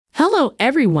Hello,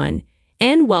 everyone,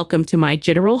 and welcome to my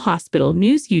General Hospital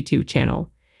News YouTube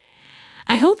channel.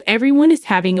 I hope everyone is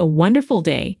having a wonderful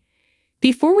day.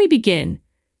 Before we begin,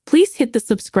 please hit the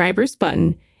subscribers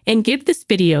button and give this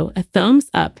video a thumbs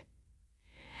up.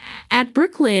 At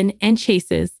Brooklyn and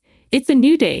Chase's, it's a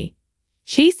new day.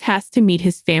 Chase has to meet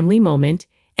his family moment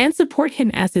and support him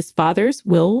as his father's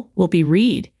will be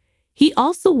read. He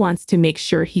also wants to make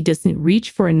sure he doesn't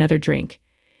reach for another drink.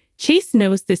 Chase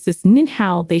knows this isn't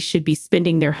how they should be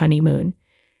spending their honeymoon.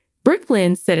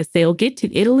 Brooklyn says they'll get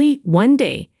to Italy one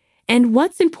day, and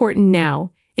what's important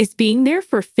now is being there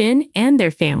for Finn and their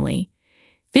family.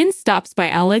 Finn stops by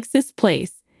Alexis'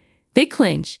 place. They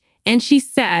clinch, and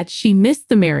she's sad she missed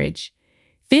the marriage.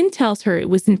 Finn tells her it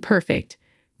wasn't perfect,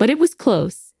 but it was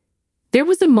close. There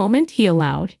was a moment he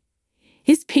allowed.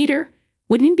 His pater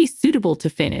wouldn't be suitable to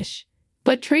finish,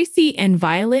 but Tracy and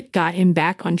Violet got him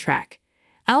back on track.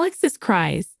 Alexis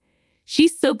cries.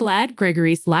 She's so glad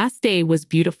Gregory's last day was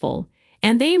beautiful,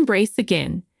 and they embrace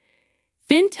again.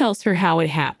 Finn tells her how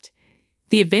it happened,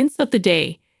 the events of the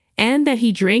day, and that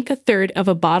he drank a third of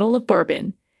a bottle of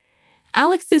bourbon.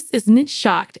 Alexis isn't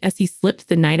shocked as he slipped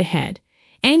the night ahead,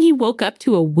 and he woke up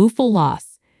to a woeful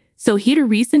loss, so he had a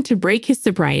reason to break his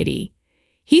sobriety.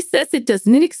 He says it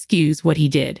doesn't excuse what he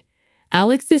did.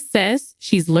 Alexis says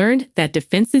she's learned that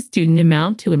defenses don't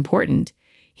amount to important.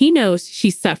 He knows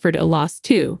she suffered a loss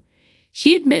too.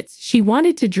 She admits she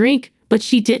wanted to drink, but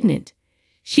she didn't.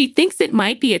 She thinks it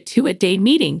might be a two-a-day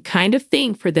meeting kind of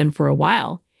thing for them for a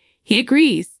while. He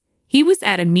agrees. He was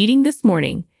at a meeting this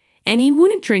morning, and he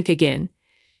wouldn't drink again.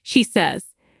 She says,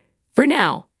 for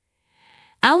now.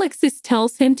 Alexis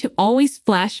tells him to always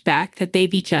flash back that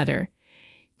they've each other.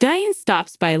 Diane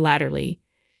stops by latterly.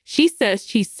 She says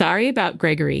she's sorry about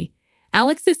Gregory.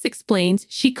 Alexis explains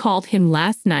she called him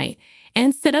last night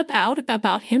and set out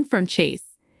about him from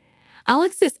Chase.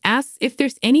 Alexis asks if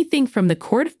there's anything from the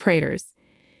Court of Prayers.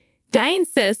 Diane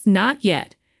says not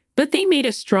yet, but they made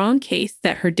a strong case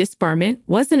that her disbarment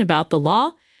wasn't about the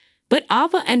law, but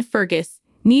Ava and Fergus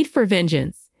need for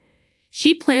vengeance.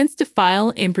 She plans to file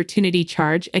an importunity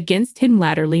charge against him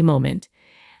latterly moment.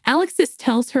 Alexis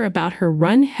tells her about her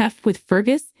run heft with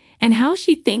Fergus and how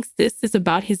she thinks this is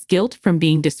about his guilt from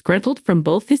being disgruntled from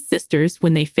both his sisters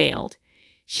when they failed.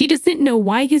 She doesn't know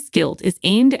why his guilt is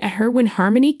aimed at her when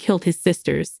Harmony killed his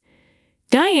sisters.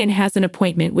 Diane has an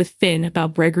appointment with Finn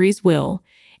about Gregory's will,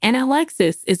 and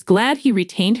Alexis is glad he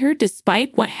retained her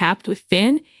despite what happened with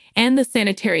Finn and the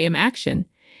sanitarium action.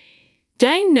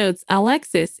 Diane notes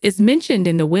Alexis is mentioned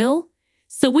in the will,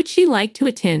 so would she like to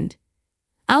attend?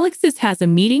 Alexis has a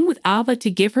meeting with Ava to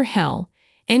give her hell,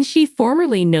 and she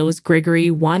formerly knows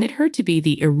Gregory wanted her to be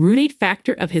the erudite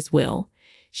factor of his will.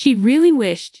 She really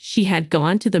wished she had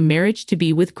gone to the marriage to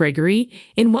be with Gregory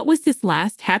in what was his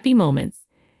last happy moments.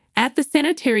 At the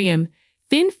sanitarium,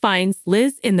 Finn finds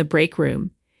Liz in the break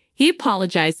room. He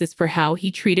apologizes for how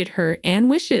he treated her and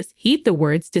wishes he'd the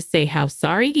words to say how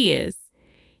sorry he is.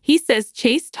 He says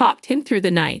Chase talked him through the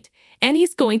night, and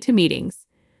he's going to meetings.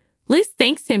 Liz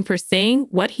thanks him for saying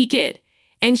what he did,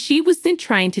 and she wasn't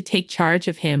trying to take charge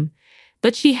of him,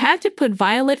 but she had to put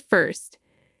Violet first.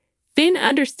 Finn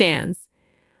understands.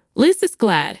 Liz is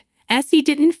glad, as he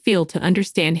didn't feel to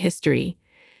understand history.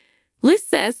 Liz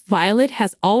says Violet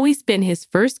has always been his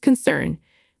first concern,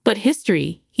 but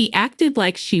history, he acted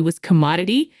like she was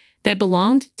commodity that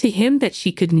belonged to him that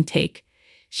she couldn't take.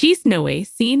 She's no way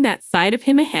seen that side of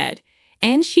him ahead,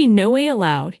 and she no way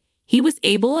allowed he was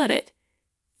able at it.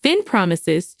 Finn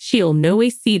promises she'll no way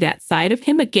see that side of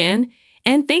him again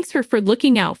and thanks her for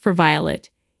looking out for Violet.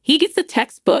 He gets a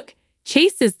textbook,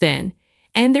 Chase is then,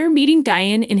 and they're meeting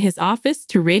Diane in his office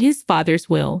to read his father's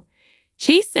will.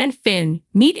 Chase and Finn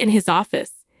meet in his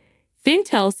office. Finn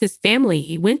tells his family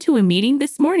he went to a meeting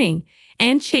this morning,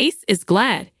 and Chase is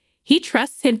glad. He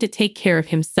trusts him to take care of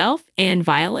himself and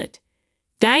Violet.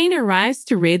 Diane arrives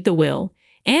to read the will,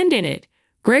 and in it,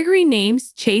 Gregory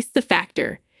names Chase the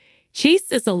factor. Chase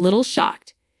is a little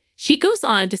shocked. She goes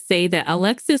on to say that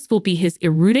Alexis will be his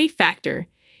erudite factor.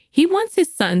 He wants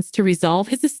his sons to resolve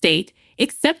his estate,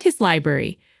 except his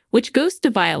library, which goes to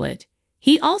Violet.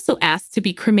 He also asks to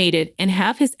be cremated and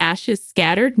have his ashes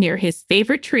scattered near his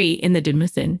favorite tree in the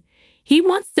Dimison. He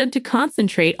wants them to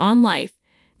concentrate on life,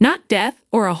 not death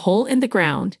or a hole in the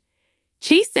ground.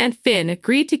 Chase and Finn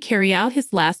agreed to carry out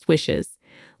his last wishes.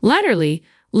 Latterly,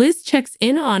 Liz checks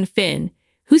in on Finn,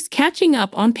 who's catching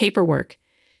up on paperwork.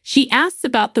 She asks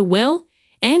about the will,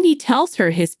 and he tells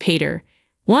her his pater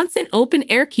wants an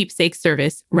open-air keepsake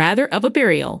service rather of a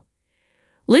burial.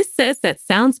 Liz says that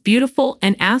sounds beautiful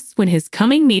and asks when his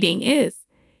coming meeting is.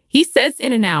 He says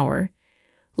in an hour.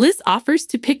 Liz offers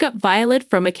to pick up Violet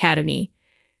from Academy.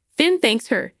 Finn thanks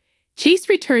her. Chase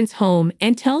returns home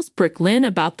and tells Brooklyn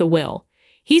about the will.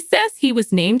 He says he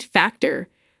was named Factor,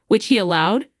 which he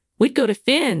allowed would go to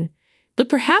Finn, but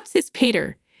perhaps his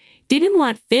pater didn't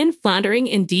want Finn floundering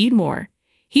in deed more.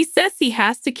 He says he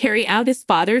has to carry out his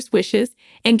father's wishes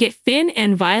and get Finn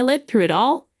and Violet through it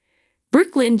all.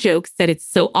 Brooklyn jokes that it's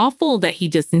so awful that he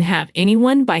doesn't have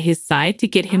anyone by his side to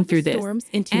get him through this. Storms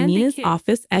into Nina's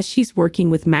office as she's working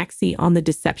with Maxie on the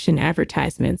deception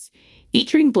advertisements,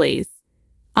 featuring Blaze.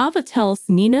 Ava tells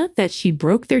Nina that she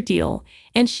broke their deal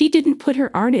and she didn't put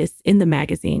her artists in the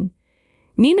magazine.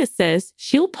 Nina says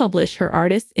she'll publish her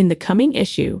artists in the coming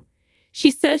issue.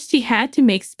 She says she had to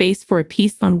make space for a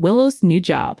piece on Willow's new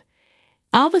job.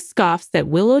 Ava scoffs that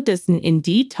Willow doesn't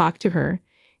indeed talk to her.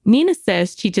 Nina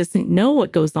says she doesn't know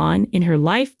what goes on in her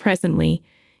life presently,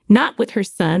 not with her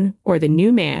son or the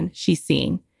new man she's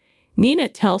seeing. Nina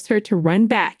tells her to run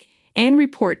back and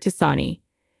report to Sonny.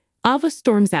 Ava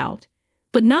storms out,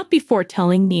 but not before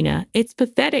telling Nina it's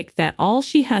pathetic that all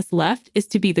she has left is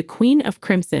to be the Queen of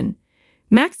Crimson.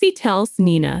 Maxie tells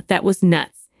Nina that was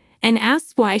nuts and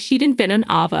asks why she'd invent an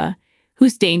Ava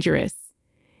who's dangerous.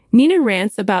 Nina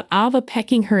rants about Ava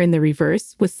pecking her in the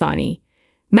reverse with Sonny.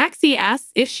 Maxie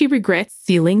asks if she regrets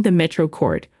sealing the Metro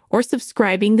Court or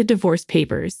subscribing the divorce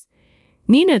papers.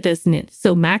 Nina doesn't,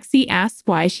 so Maxie asks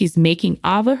why she's making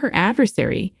Ava her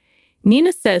adversary.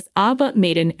 Nina says Ava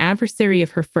made an adversary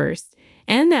of her first,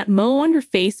 and that mo on her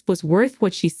face was worth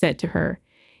what she said to her.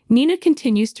 Nina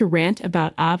continues to rant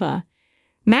about Ava.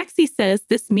 Maxie says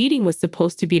this meeting was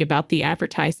supposed to be about the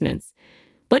advertisements,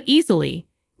 but easily,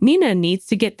 Nina needs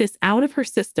to get this out of her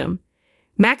system.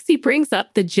 Maxie brings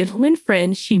up the gentleman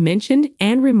friend she mentioned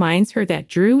and reminds her that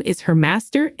Drew is her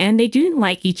master and they didn't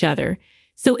like each other.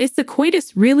 So is the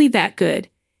coitus really that good?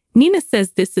 Nina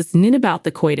says this isn't about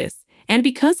the coitus, and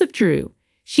because of Drew,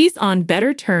 she's on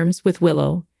better terms with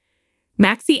Willow.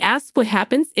 Maxie asks what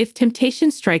happens if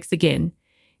temptation strikes again.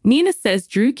 Nina says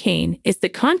Drew Kane is the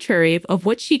contrary of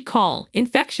what she'd call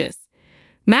infectious.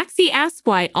 Maxie asks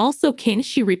why also can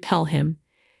she repel him.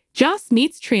 Joss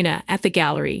meets Trina at the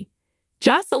gallery.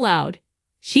 Joss allowed.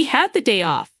 She had the day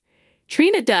off.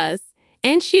 Trina does,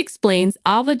 and she explains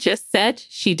Ava just said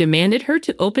she demanded her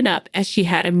to open up as she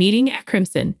had a meeting at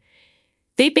Crimson.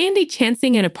 They bandy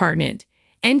chancing an apartment,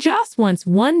 and Joss wants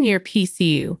one near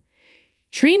PCU.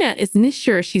 Trina isn't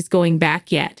sure she's going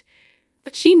back yet,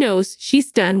 but she knows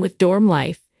she's done with dorm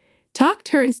life. Talk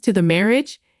turns to the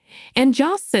marriage, and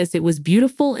Joss says it was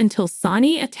beautiful until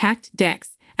Sonny attacked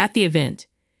Dex at the event.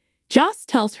 Joss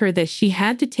tells her that she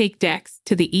had to take Dex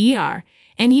to the ER,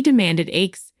 and he demanded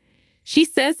eggs. She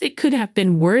says it could have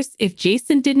been worse if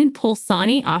Jason didn't pull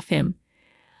Sonny off him.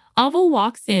 Ava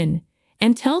walks in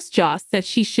and tells Joss that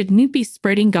she shouldn't be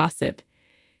spreading gossip.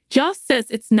 Joss says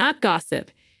it's not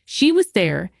gossip. She was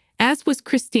there, as was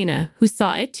Christina, who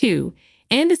saw it too,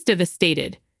 and is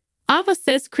devastated. Ava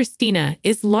says Christina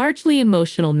is largely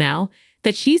emotional now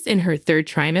that she's in her third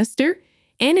trimester,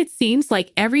 and it seems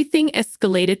like everything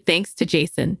escalated thanks to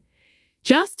Jason.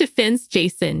 Joss defends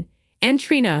Jason, and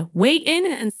Trina weigh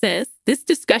in and says this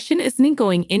discussion isn't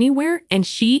going anywhere and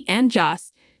she and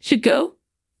Joss should go.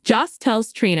 Joss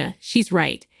tells Trina she's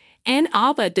right, and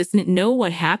Ava doesn't know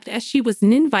what happened as she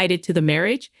wasn't invited to the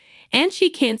marriage, and she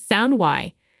can't sound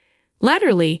why.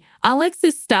 Latterly,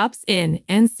 Alexis stops in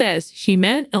and says she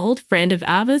met an old friend of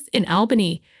Ava's in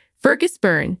Albany, Fergus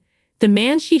Byrne, the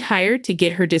man she hired to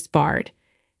get her disbarred.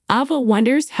 Ava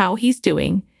wonders how he's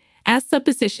doing, as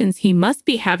suppositions he must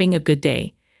be having a good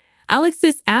day.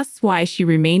 Alexis asks why she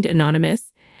remained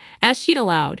anonymous, as she'd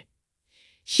allowed.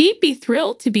 She'd be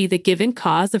thrilled to be the given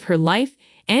cause of her life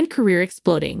and career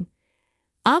exploding.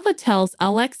 Ava tells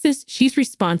Alexis she's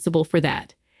responsible for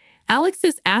that.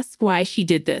 Alexis asks why she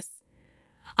did this.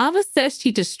 Ava says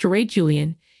she destroyed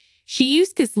Julian. She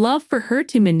used his love for her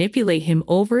to manipulate him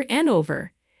over and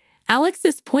over.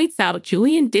 Alexis points out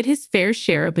Julian did his fair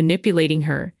share of manipulating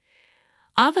her.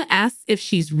 Ava asks if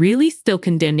she's really still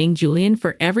condemning Julian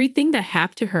for everything that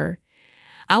happened to her.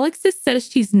 Alexis says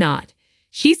she's not.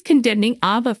 She's condemning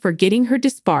Ava for getting her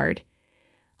disbarred.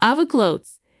 Ava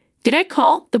gloats. Did I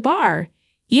call the bar?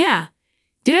 Yeah.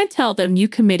 Did I tell them you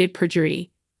committed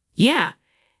perjury? Yeah.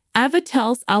 Ava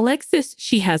tells Alexis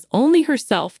she has only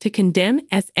herself to condemn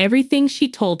as everything she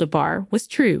told the bar was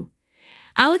true.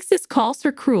 Alexis calls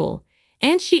her cruel,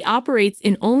 and she operates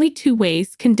in only two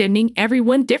ways, condemning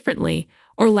everyone differently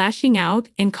or lashing out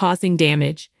and causing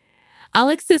damage.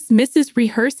 Alexis misses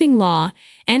rehearsing law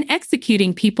and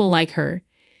executing people like her.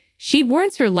 She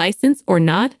warrants her license or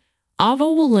not,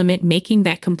 Ava will limit making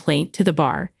that complaint to the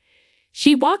bar.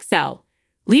 She walks out,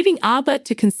 leaving Abba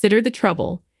to consider the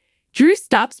trouble. Drew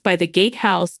stops by the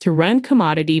gatehouse to run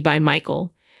commodity by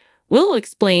Michael. Will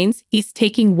explains he's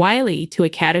taking Wiley to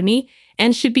academy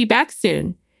and should be back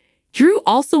soon. Drew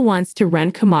also wants to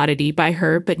run commodity by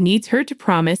her but needs her to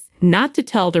promise not to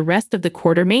tell the rest of the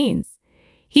Quartermains.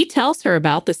 He tells her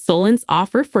about the Solon's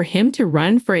offer for him to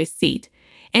run for his seat,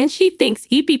 and she thinks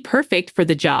he'd be perfect for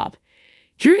the job.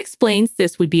 Drew explains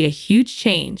this would be a huge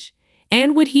change,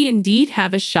 and would he indeed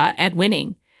have a shot at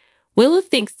winning. Willow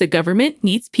thinks the government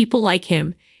needs people like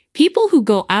him, people who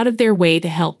go out of their way to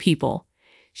help people.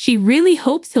 She really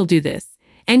hopes he'll do this,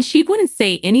 and she wouldn't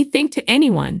say anything to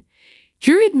anyone.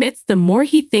 Drew admits the more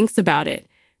he thinks about it,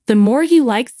 the more he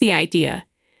likes the idea.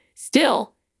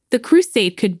 Still, the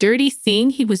crusade could dirty seeing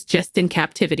he was just in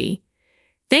captivity.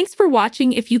 Thanks for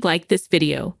watching if you liked this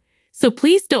video. So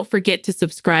please don't forget to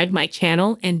subscribe my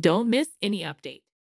channel and don't miss any update.